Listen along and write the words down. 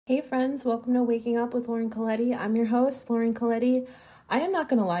Hey friends, welcome to Waking Up with Lauren Coletti. I'm your host, Lauren Coletti. I am not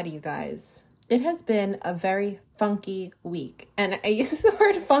going to lie to you guys. It has been a very funky week. And I use the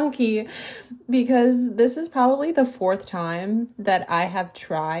word funky because this is probably the fourth time that I have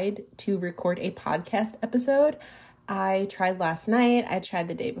tried to record a podcast episode. I tried last night, I tried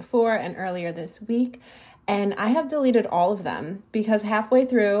the day before, and earlier this week. And I have deleted all of them because halfway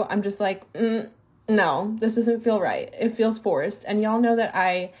through, I'm just like, no, this doesn't feel right. It feels forced. And y'all know that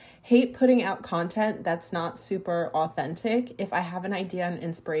I hate putting out content that's not super authentic. If I have an idea, an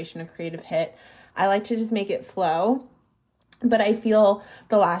inspiration, a creative hit, I like to just make it flow. But I feel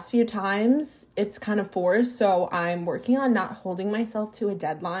the last few times it's kind of forced. So I'm working on not holding myself to a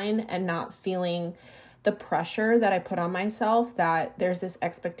deadline and not feeling the pressure that I put on myself, that there's this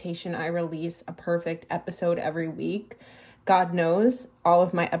expectation I release a perfect episode every week. God knows all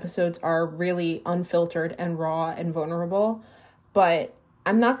of my episodes are really unfiltered and raw and vulnerable, but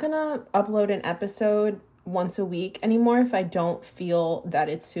I'm not going to upload an episode once a week anymore if I don't feel that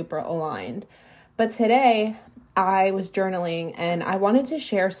it's super aligned. But today I was journaling and I wanted to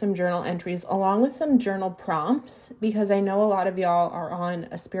share some journal entries along with some journal prompts because I know a lot of y'all are on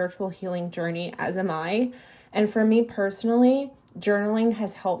a spiritual healing journey, as am I. And for me personally, journaling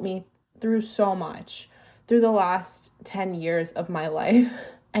has helped me through so much. Through the last 10 years of my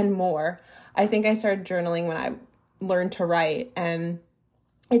life and more. I think I started journaling when I learned to write, and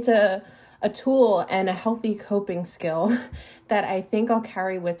it's a tool and a healthy coping skill that I think I'll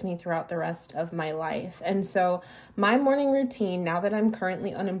carry with me throughout the rest of my life. And so my morning routine, now that I'm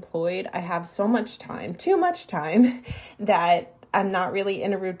currently unemployed, I have so much time, too much time, that I'm not really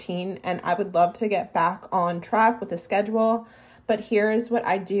in a routine, and I would love to get back on track with a schedule. But here's what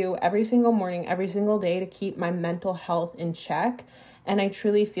I do every single morning, every single day to keep my mental health in check. And I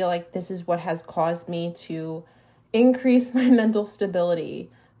truly feel like this is what has caused me to increase my mental stability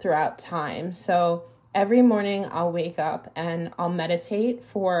throughout time. So every morning I'll wake up and I'll meditate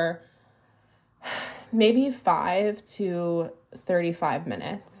for maybe 5 to 35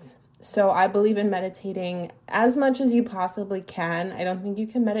 minutes. So I believe in meditating as much as you possibly can. I don't think you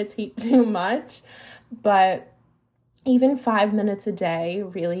can meditate too much, but even 5 minutes a day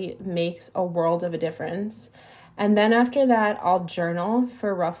really makes a world of a difference. And then after that, I'll journal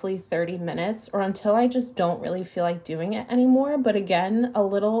for roughly 30 minutes or until I just don't really feel like doing it anymore. But again, a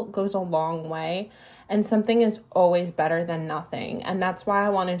little goes a long way, and something is always better than nothing. And that's why I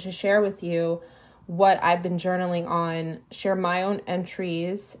wanted to share with you what I've been journaling on, share my own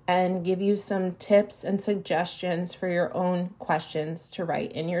entries, and give you some tips and suggestions for your own questions to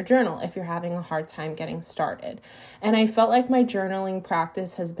write in your journal if you're having a hard time getting started. And I felt like my journaling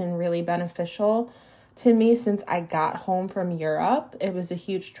practice has been really beneficial to me since I got home from Europe. It was a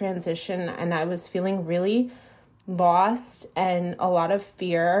huge transition and I was feeling really lost and a lot of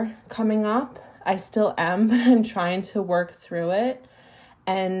fear coming up. I still am, but I'm trying to work through it.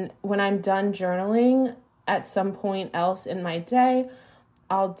 And when I'm done journaling at some point else in my day,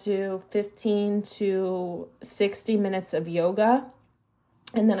 I'll do 15 to 60 minutes of yoga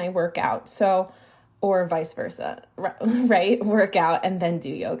and then I work out. So, or vice versa, right? Work out and then do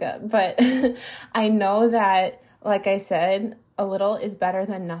yoga. But I know that, like I said, a little is better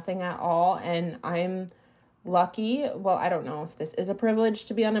than nothing at all. And I'm lucky. Well, I don't know if this is a privilege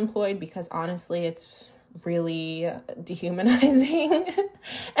to be unemployed because honestly, it's really dehumanizing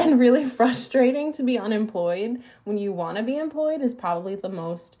and really frustrating to be unemployed when you want to be employed is probably the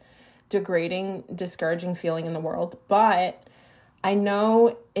most degrading, discouraging feeling in the world. But I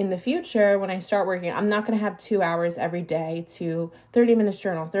know in the future when I start working, I'm not going to have 2 hours every day to 30 minutes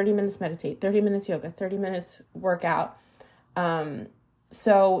journal, 30 minutes meditate, 30 minutes yoga, 30 minutes workout.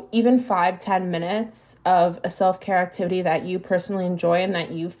 So even 5-10 minutes of a self-care activity that you personally enjoy and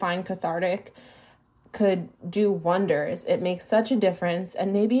that you find cathartic could do wonders. It makes such a difference.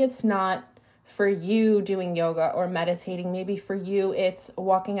 And maybe it's not for you doing yoga or meditating. Maybe for you, it's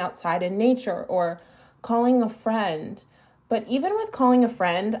walking outside in nature or calling a friend. But even with calling a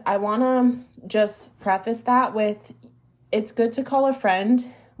friend, I want to just preface that with it's good to call a friend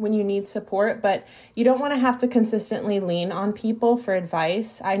when you need support, but you don't want to have to consistently lean on people for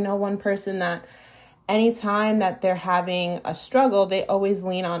advice. I know one person that anytime that they're having a struggle, they always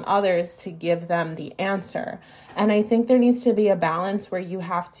lean on others to give them the answer. And I think there needs to be a balance where you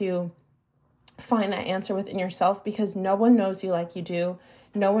have to find that answer within yourself because no one knows you like you do.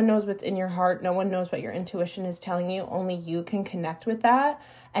 No one knows what's in your heart. No one knows what your intuition is telling you. Only you can connect with that.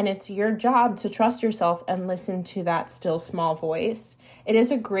 And it's your job to trust yourself and listen to that still small voice. It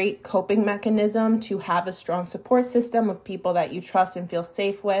is a great coping mechanism to have a strong support system of people that you trust and feel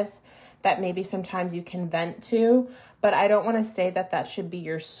safe with, that maybe sometimes you can vent to, but I don't want to say that that should be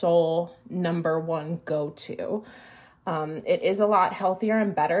your sole number one go-to. It is a lot healthier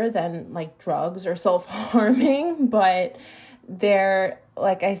and better than like drugs or self-harming, but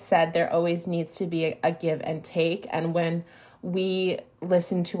like I said, there always needs to be a give and take. And when we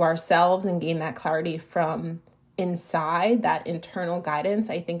listen to ourselves and gain that clarity from inside, that internal guidance,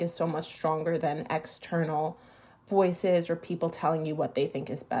 I think is so much stronger than external voices or people telling you what they think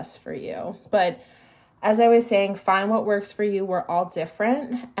is best for you. But as I was saying, find what works for you. We're all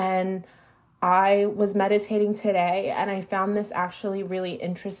different. And I was meditating today and I found this actually really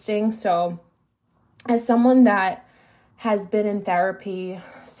interesting. So as someone that has been in therapy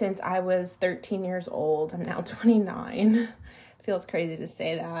since I was 13 years old, I'm now 29. Feels crazy to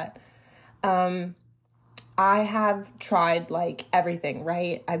say that. I have tried like everything,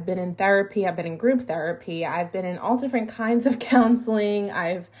 right? I've been in therapy. I've been in group therapy. I've been in all different kinds of counseling.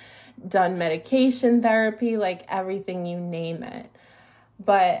 I've done medication therapy, like everything, you name it.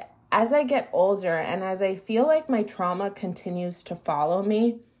 But as I get older and as I feel like my trauma continues to follow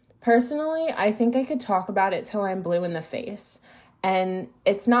me, personally, I think I could talk about it till I'm blue in the face. And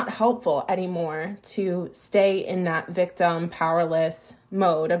it's not helpful anymore to stay in that victim, powerless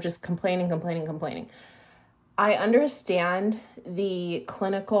mode of just complaining. I understand the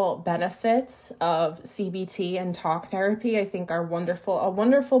clinical benefits of CBT and talk therapy. I think are wonderful, a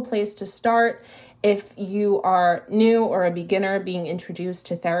wonderful place to start if you are new or a beginner being introduced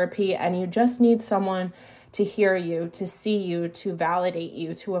to therapy and you just need someone to hear you, to see you, to validate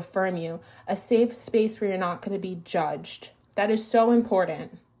you, to affirm you, a safe space where you're not going to be judged. That is so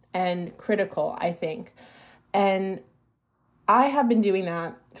important and critical, I think. And I have been doing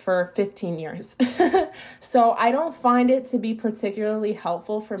that for 15 years. So I don't find it to be particularly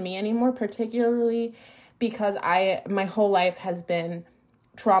helpful for me anymore, particularly because my whole life has been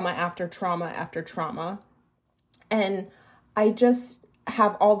trauma after trauma after trauma. And I just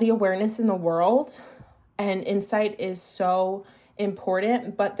have all the awareness in the world, and insight is so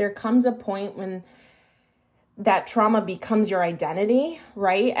important. But there comes a point when that trauma becomes your identity,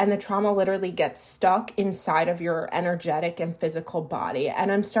 right? And the trauma literally gets stuck inside of your energetic and physical body.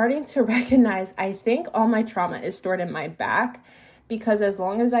 And I'm starting to recognize, I think all my trauma is stored in my back, because as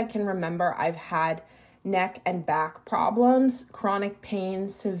long as I can remember, I've had neck and back problems, chronic pain,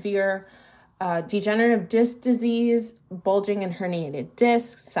 severe degenerative disc disease, bulging and herniated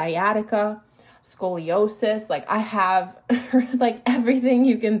discs, sciatica, scoliosis. Like I have like everything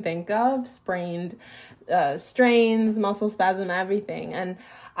you can think of, sprained strains, muscle spasm, everything. And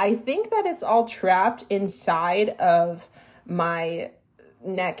I think that it's all trapped inside of my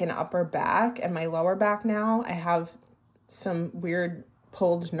neck and upper back and my lower back now. I have some weird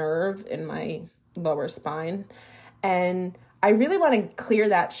pulled nerve in my lower spine. And I really want to clear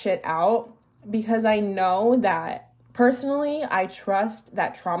that shit out, because I know that personally, I trust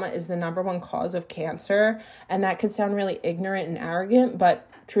that trauma is the number one cause of cancer. And that could sound really ignorant and arrogant, but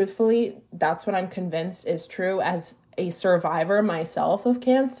truthfully, that's what I'm convinced is true as a survivor myself of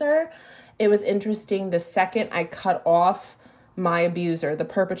cancer. It was interesting. The second I cut off my abuser, the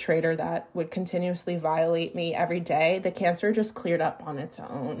perpetrator that would continuously violate me every day, the cancer just cleared up on its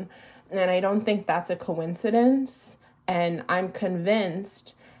own. And I don't think that's a coincidence. And I'm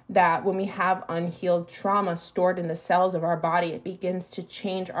convinced that when we have unhealed trauma stored in the cells of our body, it begins to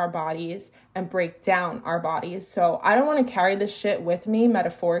change our bodies and break down our bodies. So I don't want to carry this shit with me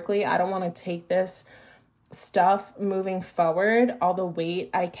metaphorically. I don't want to take this stuff moving forward. All the weight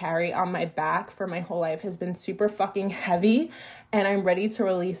I carry on my back for my whole life has been super fucking heavy, and I'm ready to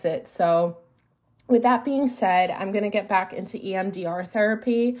release it. So with that being said, I'm going to get back into EMDR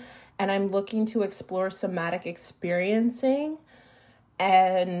therapy, and I'm looking to explore somatic experiencing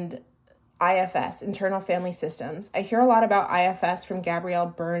and IFS, internal family systems. I hear a lot about IFS from Gabrielle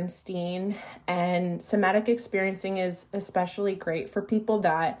Bernstein, and somatic experiencing is especially great for people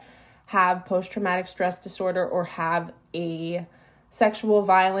that have post-traumatic stress disorder or have a sexual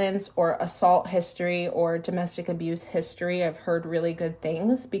violence or assault history or domestic abuse history. I've heard really good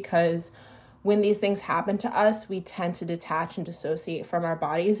things, because when these things happen to us, we tend to detach and dissociate from our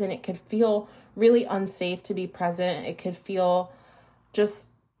bodies, and it could feel really unsafe to be present. It could feel just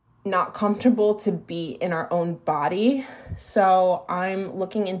not comfortable to be in our own body. So I'm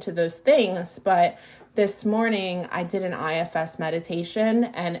looking into those things. But this morning I did an IFS meditation,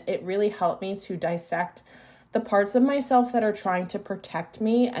 and it really helped me to dissect the parts of myself that are trying to protect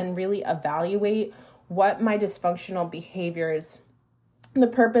me and really evaluate what my dysfunctional behaviors, the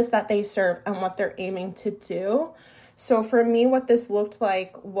purpose that they serve, and what they're aiming to do. So for me, what this looked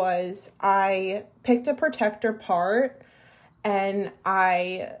like was I picked a protector part, and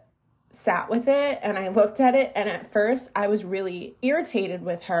I sat with it and I looked at it, and at first I was really irritated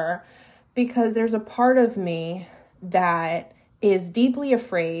with her because there's a part of me that is deeply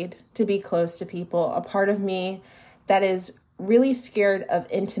afraid to be close to people, a part of me that is really scared of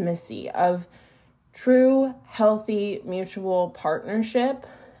intimacy, of true, healthy, mutual partnership.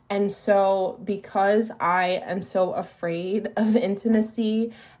 And so because I am so afraid of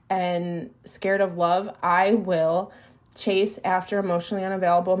intimacy and scared of love, I will chase after emotionally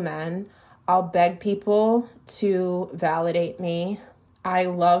unavailable men. I'll beg people to validate me. I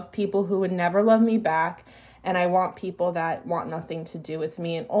love people who would never love me back, and I want people that want nothing to do with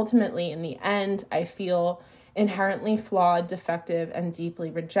me. And ultimately, in the end, I feel inherently flawed, defective, and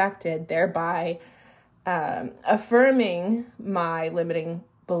deeply rejected, thereby affirming my limiting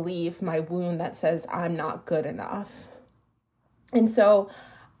belief, my wound that says I'm not good enough. And so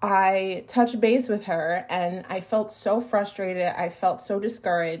I touched base with her, and I felt so frustrated. I felt so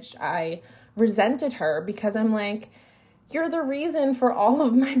discouraged. I resented her because I'm like, you're the reason for all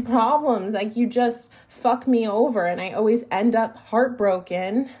of my problems. Like, you just fuck me over. And I always end up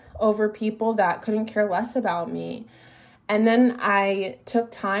heartbroken over people that couldn't care less about me. And then I took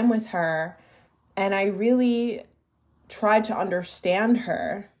time with her, and I really tried to understand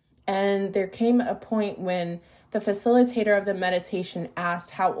her. And there came a point when the facilitator of the meditation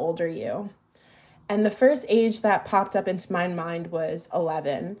asked, "How old are you?" And the first age that popped up into my mind was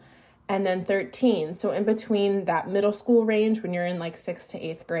 11. And then 13. So in between that middle school range, when you're in like 6th to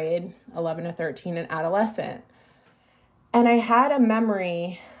 8th grade, 11 to 13, and adolescent. And I had a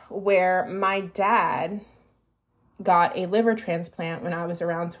memory where my dad got a liver transplant when I was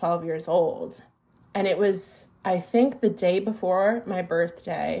around 12 years old. And it was, I think, the day before my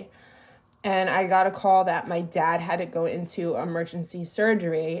birthday. And I got a call that my dad had to go into emergency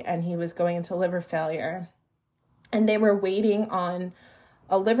surgery and he was going into liver failure. And they were waiting on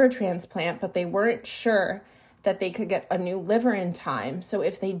a liver transplant, but they weren't sure that they could get a new liver in time. So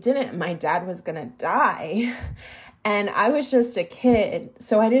if they didn't, my dad was going to die. And I was just a kid,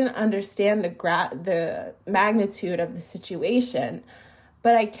 so I didn't understand the magnitude of the situation.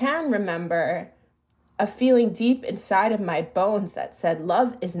 But I can remember a feeling deep inside of my bones that said,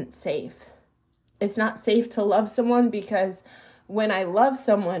 love isn't safe. It's not safe to love someone because when I love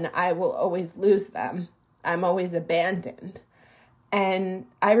someone, I will always lose them. I'm always abandoned. And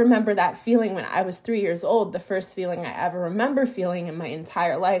I remember that feeling when I was 3 years old. The first feeling I ever remember feeling in my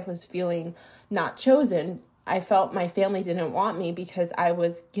entire life was feeling not chosen. I felt my family didn't want me because I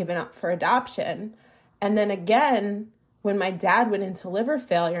was given up for adoption. And then again, when my dad went into liver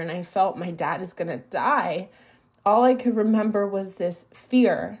failure and I felt my dad is going to die, all I could remember was this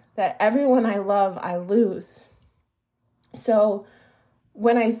fear that everyone I love, I lose. So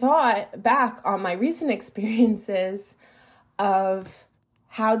when I thought back on my recent experiences of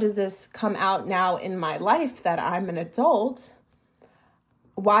how does this come out now in my life that I'm an adult,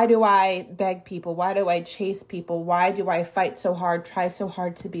 why do I beg people? Why do I chase people? Why do I fight so hard, try so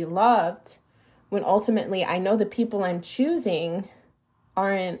hard to be loved, when ultimately I know the people I'm choosing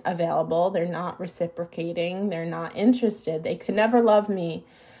aren't available, they're not reciprocating, they're not interested, they could never love me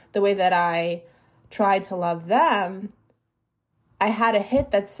the way that I tried to love them. I had a hit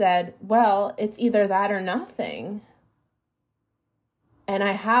that said, well, it's either that or nothing. And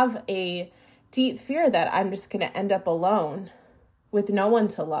I have a deep fear that I'm just going to end up alone with no one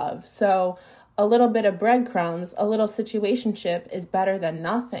to love. So a little bit of breadcrumbs, a little situationship is better than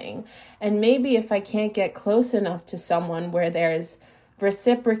nothing. And maybe if I can't get close enough to someone where there's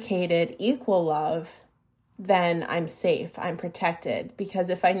reciprocated equal love, then I'm safe, I'm protected. Because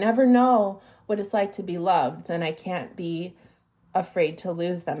if I never know what it's like to be loved, then I can't be afraid to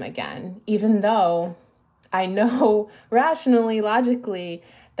lose them again, even though I know rationally, logically,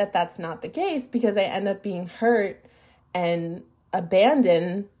 that that's not the case, because I end up being hurt and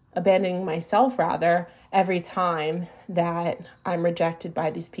abandoning myself rather every time that I'm rejected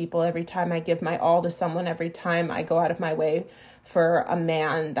by these people, every time I give my all to someone, every time I go out of my way for a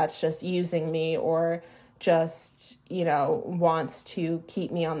man that's just using me or just, wants to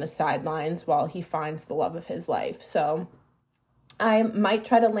keep me on the sidelines while he finds the love of his life. So I might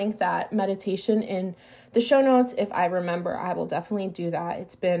try to link that meditation in the show notes. If I remember, I will definitely do that.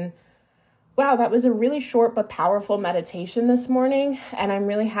 It's been, wow, that was a really short but powerful meditation this morning, and I'm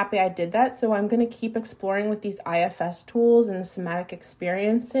really happy I did that. So I'm going to keep exploring with these IFS tools and somatic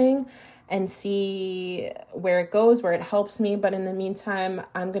experiencing and see where it goes, where it helps me. But in the meantime,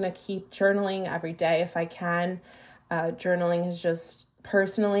 I'm going to keep journaling every day if I can. Journaling is just,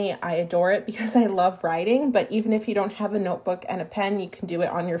 personally, I adore it because I love writing, but even if you don't have a notebook and a pen, you can do it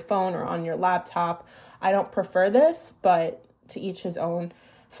on your phone or on your laptop. I don't prefer this, but to each his own.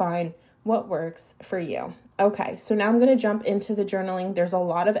 Fine. What works for you? Okay, so now I'm going to jump into the journaling. There's a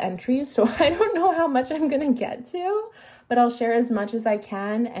lot of entries, so I don't know how much I'm going to get to, but I'll share as much as I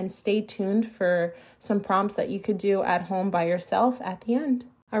can, and stay tuned for some prompts that you could do at home by yourself at the end.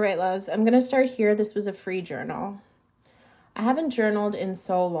 All right, loves, I'm going to start here. This was a free journal. I haven't journaled in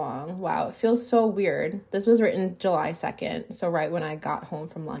so long. Wow, it feels so weird. This was written July 2nd, so right when I got home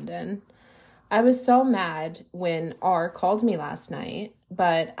from London. I was so mad when R called me last night,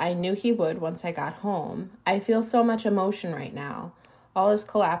 but I knew he would once I got home. I feel so much emotion right now. All is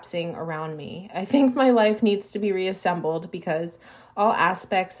collapsing around me. I think my life needs to be reassembled because all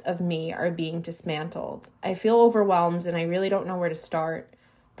aspects of me are being dismantled. I feel overwhelmed and I really don't know where to start.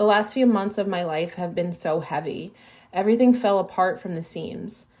 The last few months of my life have been so heavy. Everything fell apart from the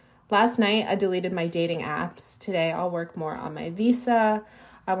seams. Last night, I deleted my dating apps. Today, I'll work more on my visa.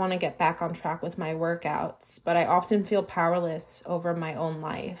 I want to get back on track with my workouts, but I often feel powerless over my own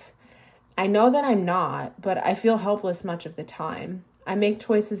life. I know that I'm not, but I feel helpless much of the time. I make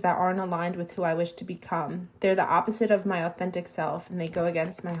choices that aren't aligned with who I wish to become. They're the opposite of my authentic self, and they go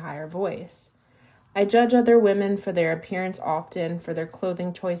against my higher voice. I judge other women for their appearance often, for their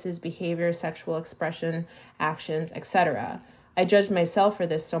clothing choices, behavior, sexual expression, actions, etc. I judge myself for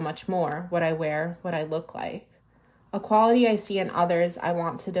this so much more, what I wear, what I look like. A quality I see in others I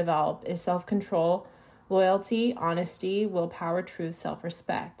want to develop is self-control, loyalty, honesty, willpower, truth,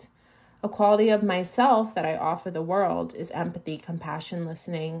 self-respect. A quality of myself that I offer the world is empathy, compassion,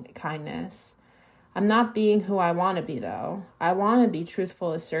 listening, kindness. I'm not being who I want to be, though. I want to be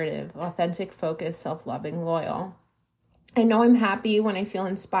truthful, assertive, authentic, focused, self-loving, loyal. I know I'm happy when I feel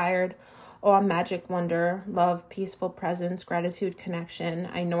inspired, awe, magic, wonder, love, peaceful presence, gratitude, connection.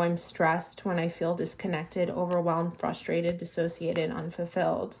 I know I'm stressed when I feel disconnected, overwhelmed, frustrated, dissociated,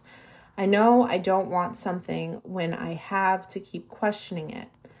 unfulfilled. I know I don't want something when I have to keep questioning it.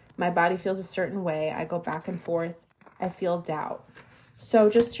 My body feels a certain way. I go back and forth. I feel doubt. So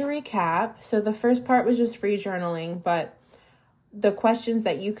just to recap, so the first part was just free journaling, but the questions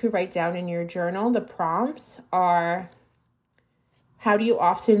that you could write down in your journal, the prompts are, how do you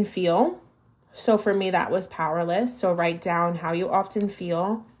often feel? So for me, that was powerless. So write down how you often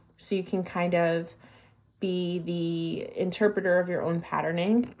feel so you can kind of be the interpreter of your own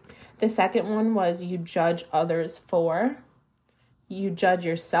patterning. The second one was you judge others for, you judge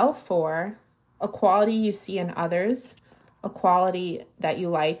yourself for, a quality you see in others, a quality that you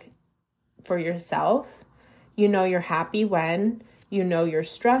like for yourself. You know you're happy when, you know you're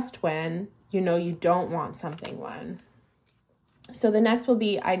stressed when, you know you don't want something when. So the next will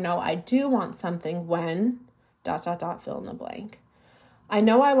be, I know I do want something when, ... fill in the blank. I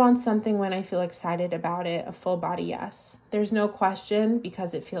know I want something when I feel excited about it, a full body yes. There's no question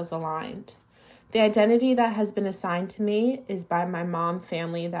because it feels aligned. The identity that has been assigned to me is by my mom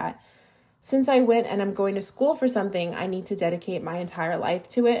family that since I went and I'm going to school for something, I need to dedicate my entire life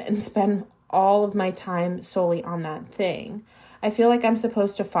to it and spend all of my time solely on that thing. I feel like I'm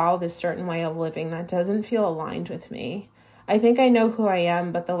supposed to follow this certain way of living that doesn't feel aligned with me. I think I know who I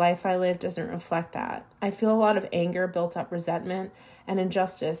am, but the life I live doesn't reflect that. I feel a lot of anger, built up resentment, and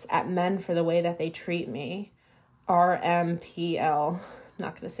injustice at men for the way that they treat me. RMPL. I'm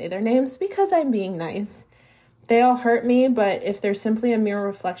not going to say their names because I'm being nice. They all hurt me, but if they're simply a mirror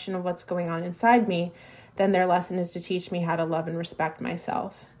reflection of what's going on inside me, then their lesson is to teach me how to love and respect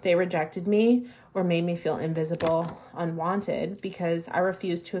myself. They rejected me or made me feel invisible, unwanted, because I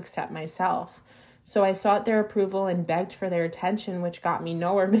refused to accept myself. So I sought their approval and begged for their attention, which got me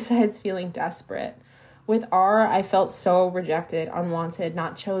nowhere besides feeling desperate. With R, I felt so rejected, unwanted,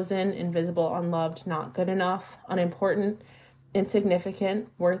 not chosen, invisible, unloved, not good enough, unimportant, insignificant,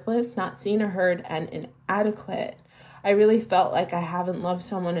 worthless, not seen or heard, and inadequate. I really felt like I haven't loved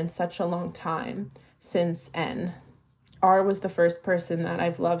someone in such a long time since N. R was the first person that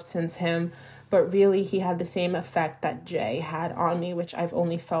I've loved since him, but really he had the same effect that J had on me, which I've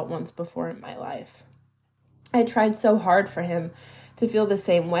only felt once before in my life. I tried so hard for him to feel the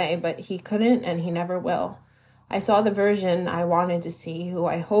same way, but he couldn't and he never will. I saw the version I wanted to see, who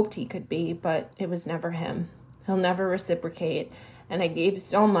I hoped he could be, but it was never him. He'll never reciprocate, and I gave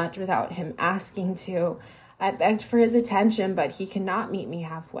so much without him asking to. I begged for his attention, but he cannot meet me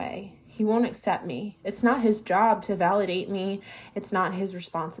halfway. He won't accept me. It's not his job to validate me. It's not his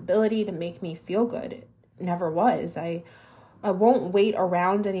responsibility to make me feel good. It never was. I won't wait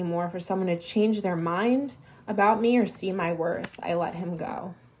around anymore for someone to change their mind about me or see my worth. I let him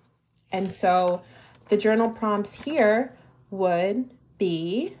go. And so the journal prompts here would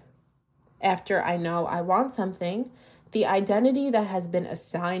be, after I know I want something, the identity that has been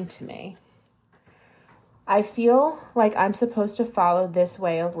assigned to me. I feel like I'm supposed to follow this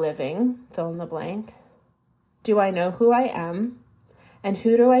way of living, fill in the blank. Do I know who I am? And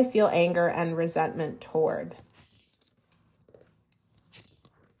who do I feel anger and resentment toward?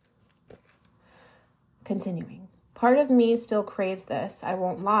 Continuing. Part of me still craves this, I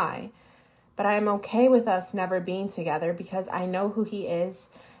won't lie. But I am okay with us never being together because I know who he is,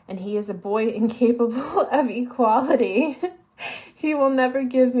 and he is a boy incapable of equality. He will never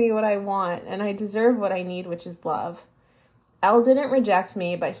give me what I want, and I deserve what I need, which is love. Elle didn't reject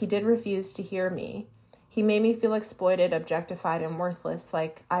me, but he did refuse to hear me. He made me feel exploited, objectified, and worthless,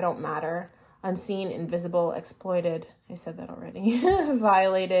 like I don't matter. Unseen, invisible, exploited. I said that already.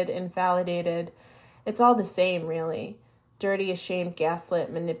 Violated, invalidated. It's all the same, really. Dirty, ashamed,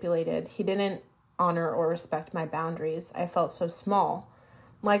 gaslit, manipulated. He didn't honor or respect my boundaries. I felt so small.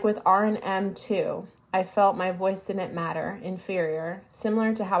 Like with R and M too, I felt my voice didn't matter, inferior,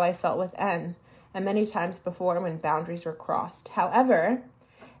 similar to how I felt with N, and many times before when boundaries were crossed. However,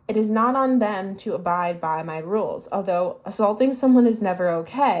 it is not on them to abide by my rules, although assaulting someone is never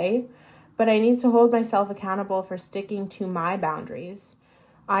okay, but I need to hold myself accountable for sticking to my boundaries.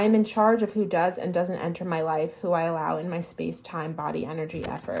 I am in charge of who does and doesn't enter my life, who I allow in my space, time, body, energy,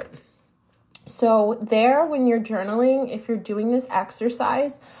 effort. So there, when you're journaling, if you're doing this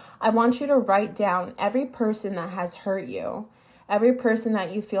exercise, I want you to write down every person that has hurt you, every person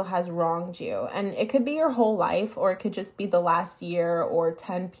that you feel has wronged you. And it could be your whole life, or it could just be the last year or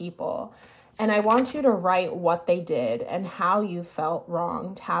 10 people. And I want you to write what they did and how you felt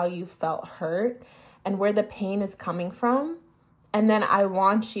wronged, how you felt hurt, and where the pain is coming from. And then I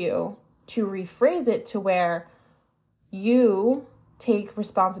want you to rephrase it to where you take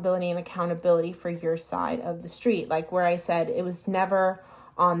responsibility and accountability for your side of the street. Like where I said, it was never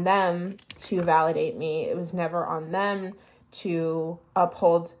on them to validate me. It was never on them to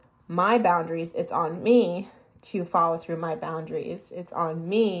uphold my boundaries. It's on me to follow through my boundaries. It's on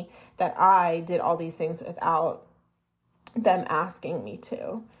me that I did all these things without them asking me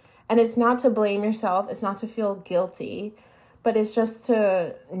to. And it's not to blame yourself. It's not to feel guilty, but it's just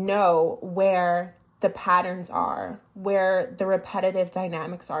to know where the patterns are, where the repetitive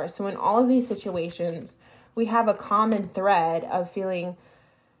dynamics are. So in all of these situations, we have a common thread of feeling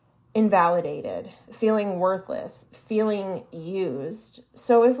invalidated, feeling worthless, feeling used.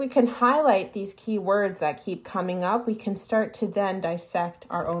 So if we can highlight these key words that keep coming up, we can start to then dissect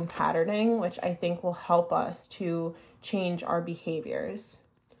our own patterning, which I think will help us to change our behaviors.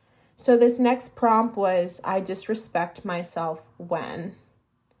 So this next prompt was, I disrespect myself when.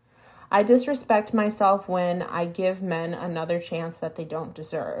 I disrespect myself when I give men another chance that they don't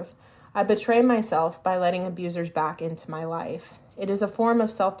deserve. I betray myself by letting abusers back into my life. It is a form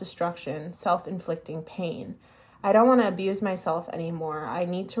of self-destruction, self-inflicting pain. I don't want to abuse myself anymore. I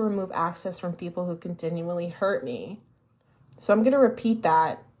need to remove access from people who continually hurt me. So I'm going to repeat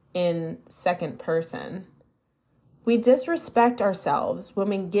that in second person. We disrespect ourselves when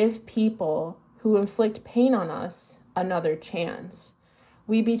we give people who inflict pain on us another chance.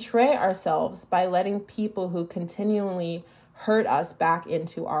 We betray ourselves by letting people who continually hurt us back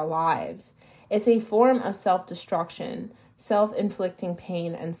into our lives. It's a form of self-destruction, self-inflicting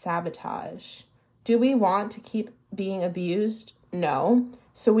pain, and sabotage. Do we want to keep being abused? No.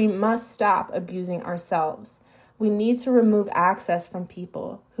 So we must stop abusing ourselves. We need to remove access from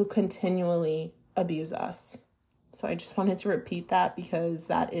people who continually abuse us. So I just wanted to repeat that because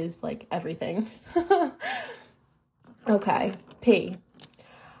that is like everything. Okay, P.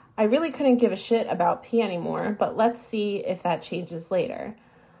 I really couldn't give a shit about P anymore, but let's see if that changes later.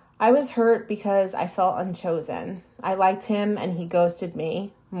 I was hurt because I felt unchosen. I liked him and he ghosted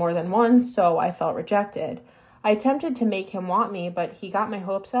me more than once, so I felt rejected. I attempted to make him want me, but he got my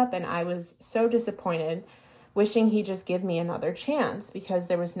hopes up and I was so disappointed, wishing he'd just give me another chance because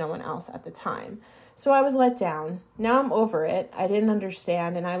there was no one else at the time. So I was let down. Now I'm over it. I didn't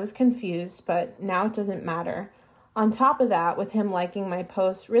understand and I was confused, but now it doesn't matter. On top of that, with him liking my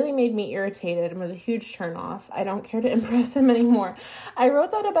post really made me irritated and was a huge turnoff. I don't care to impress him anymore. I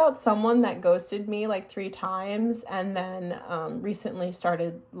wrote that about someone that ghosted me like 3 times and then recently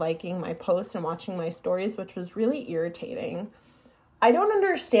started liking my posts and watching my stories, which was really irritating. I don't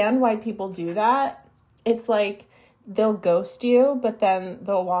understand why people do that. It's like they'll ghost you, but then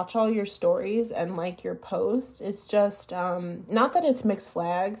they'll watch all your stories and like your posts. It's just, not that it's mixed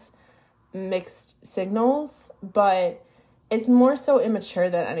signals, but it's more so immature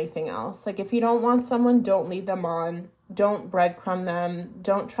than anything else. Like if you don't want someone, don't lead them on, don't breadcrumb them,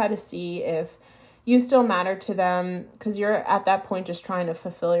 don't try to see if you still matter to them, because you're at that point just trying to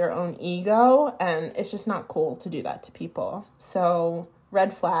fulfill your own ego, and it's just not cool to do that to people. So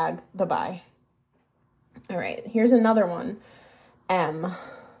red flag, bye-bye. All right, here's another one. M.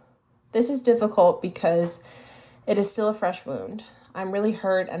 This is difficult because it is still a fresh wound. I'm really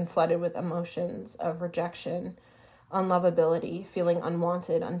hurt and flooded with emotions of rejection, unlovability, feeling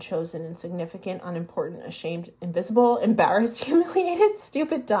unwanted, unchosen, insignificant, unimportant, ashamed, invisible, embarrassed, humiliated,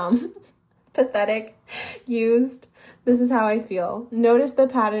 stupid, dumb, pathetic, used. This is how I feel. Notice the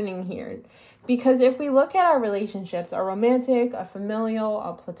patterning here. Because if we look at our relationships, our romantic, our familial,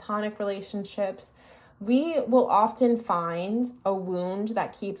 our platonic relationships, we will often find a wound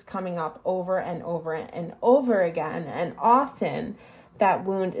that keeps coming up over and over and over again. And often that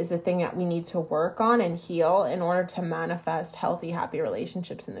wound is the thing that we need to work on and heal in order to manifest healthy, happy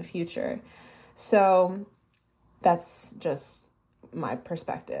relationships in the future. So that's just my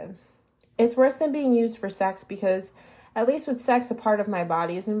perspective. It's worse than being used for sex because at least with sex, a part of my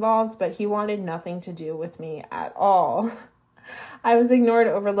body is involved, but he wanted nothing to do with me at all. I was ignored,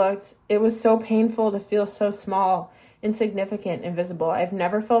 overlooked. It was so painful to feel so small, insignificant, invisible. I've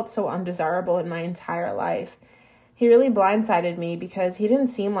never felt so undesirable in my entire life. He really blindsided me because he didn't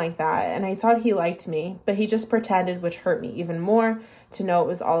seem like that, and I thought he liked me, but he just pretended, which hurt me even more, to know it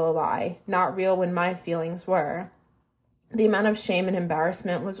was all a lie, not real when my feelings were. The amount of shame and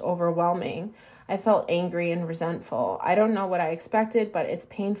embarrassment was overwhelming. I felt angry and resentful. I don't know what I expected, but it's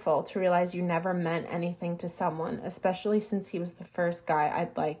painful to realize you never meant anything to someone, especially since he was the first guy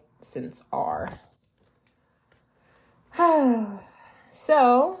I'd liked since R.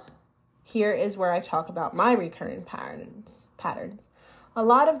 So, here is where I talk about my recurring patterns. A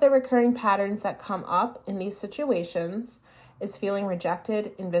lot of the recurring patterns that come up in these situations is feeling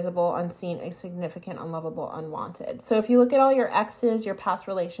rejected, invisible, unseen, insignificant, unlovable, unwanted. So if you look at all your exes, your past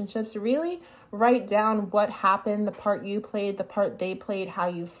relationships, really write down what happened, the part you played, the part they played, how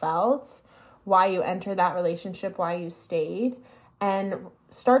you felt, why you entered that relationship, why you stayed, and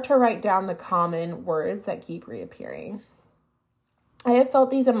start to write down the common words that keep reappearing. I have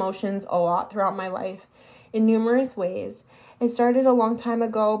felt these emotions a lot throughout my life in numerous ways. It started a long time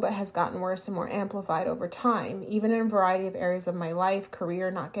ago, but has gotten worse and more amplified over time, even in a variety of areas of my life, career,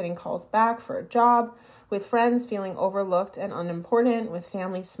 not getting calls back for a job, with friends feeling overlooked and unimportant, with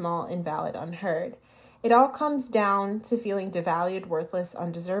family small, invalid, unheard. It all comes down to feeling devalued, worthless,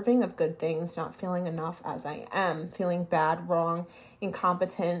 undeserving of good things, not feeling enough as I am, feeling bad, wrong,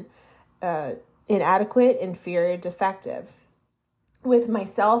 incompetent, inadequate, inferior, defective. With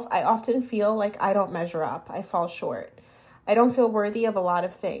myself, I often feel like I don't measure up. I fall short. I don't feel worthy of a lot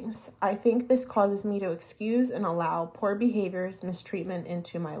of things. I think this causes me to excuse and allow poor behaviors, mistreatment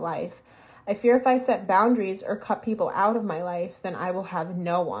into my life. I fear if I set boundaries or cut people out of my life, then I will have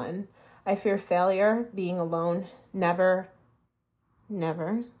no one. I fear failure, being alone, never.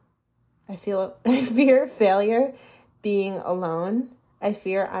 I fear failure, being alone. I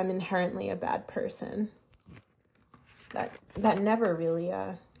fear I'm inherently a bad person. That never really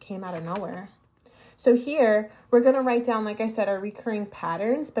came out of nowhere. So here, we're going to write down, like I said, our recurring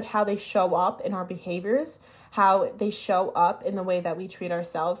patterns, but how they show up in our behaviors, how they show up in the way that we treat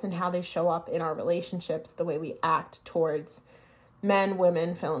ourselves, and how they show up in our relationships, the way we act towards men,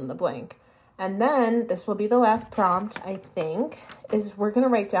 women, fill in the blank. And then, this will be the last prompt, I think, is we're going to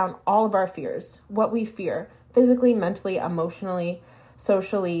write down all of our fears, what we fear, physically, mentally, emotionally,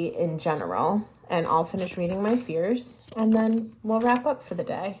 socially, in general. And I'll finish reading my fears, and then we'll wrap up for the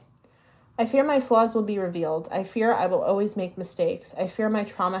day. I fear my flaws will be revealed. I fear I will always make mistakes. I fear my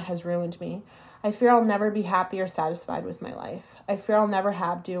trauma has ruined me. I fear I'll never be happy or satisfied with my life. I fear I'll never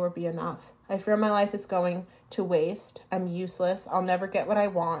have, do, or be enough. I fear my life is going to waste. I'm useless. I'll never get what I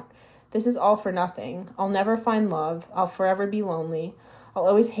want. This is all for nothing. I'll never find love. I'll forever be lonely. I'll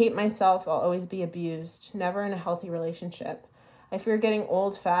always hate myself. I'll always be abused. Never in a healthy relationship. I fear getting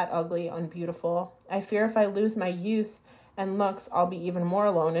old, fat, ugly, unbeautiful. I fear if I lose my youth and looks, I'll be even more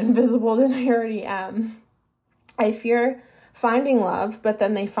alone and invisible than I already am. I fear finding love, but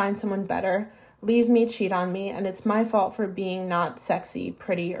then they find someone better, leave me, cheat on me, and it's my fault for being not sexy,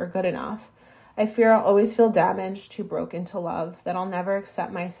 pretty, or good enough. I fear I'll always feel damaged, too broken to love, that I'll never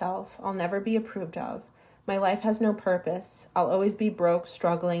accept myself, I'll never be approved of. My life has no purpose. I'll always be broke,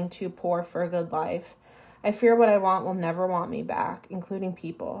 struggling, too poor for a good life. I fear what I want will never want me back, including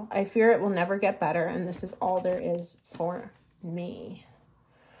people. I fear it will never get better, and this is all there is for me.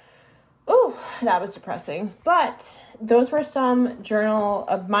 Oh, that was depressing. But those were some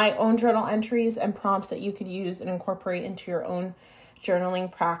of my own journal entries and prompts that you could use and incorporate into your own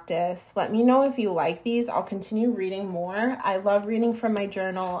journaling practice. Let me know if you like these. I'll continue reading more. I love reading from my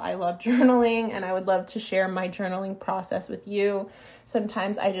journal. I love journaling, and I would love to share my journaling process with you.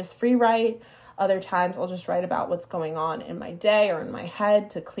 Sometimes I just free write. Other times I'll just write about what's going on in my day or in my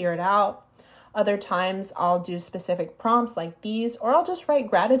head to clear it out. Other times I'll do specific prompts like these, or I'll just write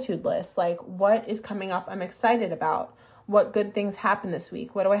gratitude lists, like what is coming up I'm excited about, what good things happened this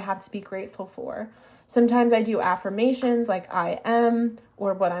week, what do I have to be grateful for. Sometimes I do affirmations like I am,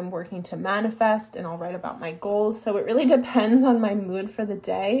 or what I'm working to manifest, and I'll write about my goals. So it really depends on my mood for the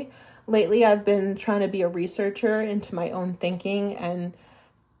day. Lately, I've been trying to be a researcher into my own thinking and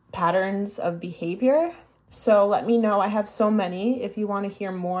patterns of behavior. So let me know. I have so many if you want to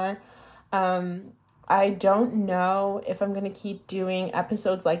hear more. I don't know if I'm going to keep doing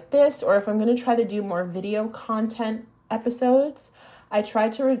episodes like this or if I'm going to try to do more video content episodes. I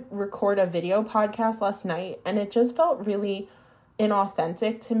tried to record a video podcast last night and it just felt really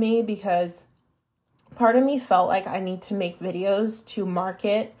inauthentic to me because part of me felt like I need to make videos to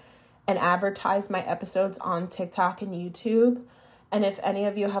market and advertise my episodes on TikTok and YouTube. And if any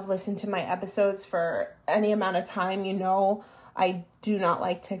of you have listened to my episodes for any amount of time, you know I do not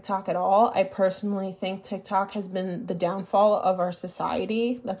like TikTok at all. I personally think TikTok has been the downfall of our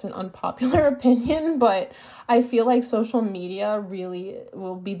society. That's an unpopular opinion, but I feel like social media really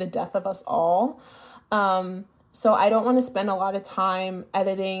will be the death of us all. So I don't want to spend a lot of time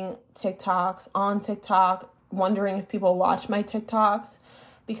editing TikToks on TikTok, wondering if people watch my TikToks,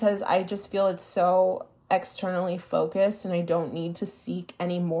 because I just feel it's so externally focused and I don't need to seek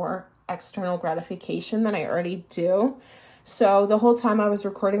any more external gratification than I already do. So the whole time I was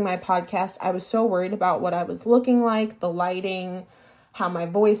recording my podcast, I was so worried about what I was looking like, the lighting, how my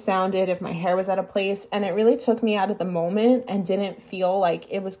voice sounded, if my hair was out of place. And it really took me out of the moment and didn't feel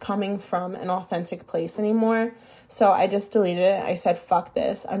like it was coming from an authentic place anymore. So I just deleted it. I said, fuck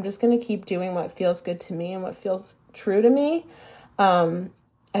this. I'm just going to keep doing what feels good to me and what feels true to me. And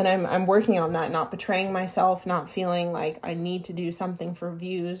I'm working on that, not betraying myself, not feeling like I need to do something for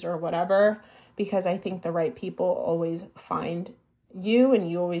views or whatever, because I think the right people always find you and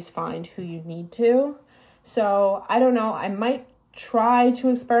you always find who you need to. So I don't know. I might try to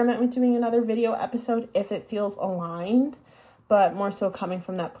experiment with doing another video episode if it feels aligned, but more so coming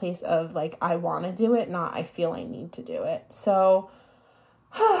from that place of like, I want to do it, not I feel I need to do it. So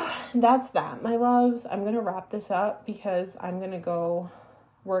that's that, my loves. I'm going to wrap this up because I'm going to go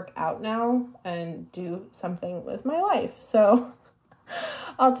work out now and do something with my life. So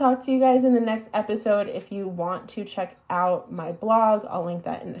I'll talk to you guys in the next episode. If you want to check out my blog, I'll link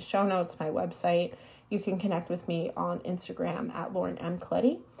that in the show notes, my website. You can connect with me on Instagram at Lauren M.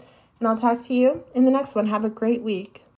 Coletti. And I'll talk to you in the next one. Have a great week.